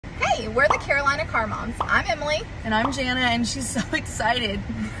Hey, we're the Carolina Car Moms. I'm Emily. And I'm Jana, and she's so excited.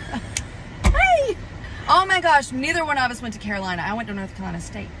 Hey! Oh my gosh, neither one of us went to Carolina. I went to North Carolina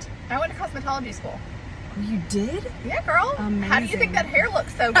State. I went to cosmetology school. Oh, you did? Yeah, girl. Amazing. How do you think that hair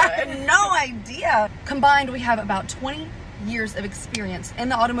looks so I good? had no idea. Combined, we have about 20 years of experience in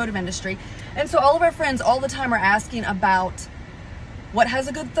the automotive industry. And so all of our friends all the time are asking about what has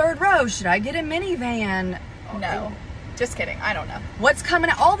a good third row? Should I get a minivan? No. Just kidding. I don't know. What's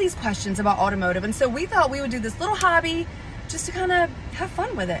coming out? All these questions about automotive. And so we thought we would do this little hobby just to kind of have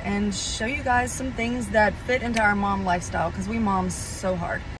fun with it and show you guys some things that fit into our mom lifestyle, because we moms so hard.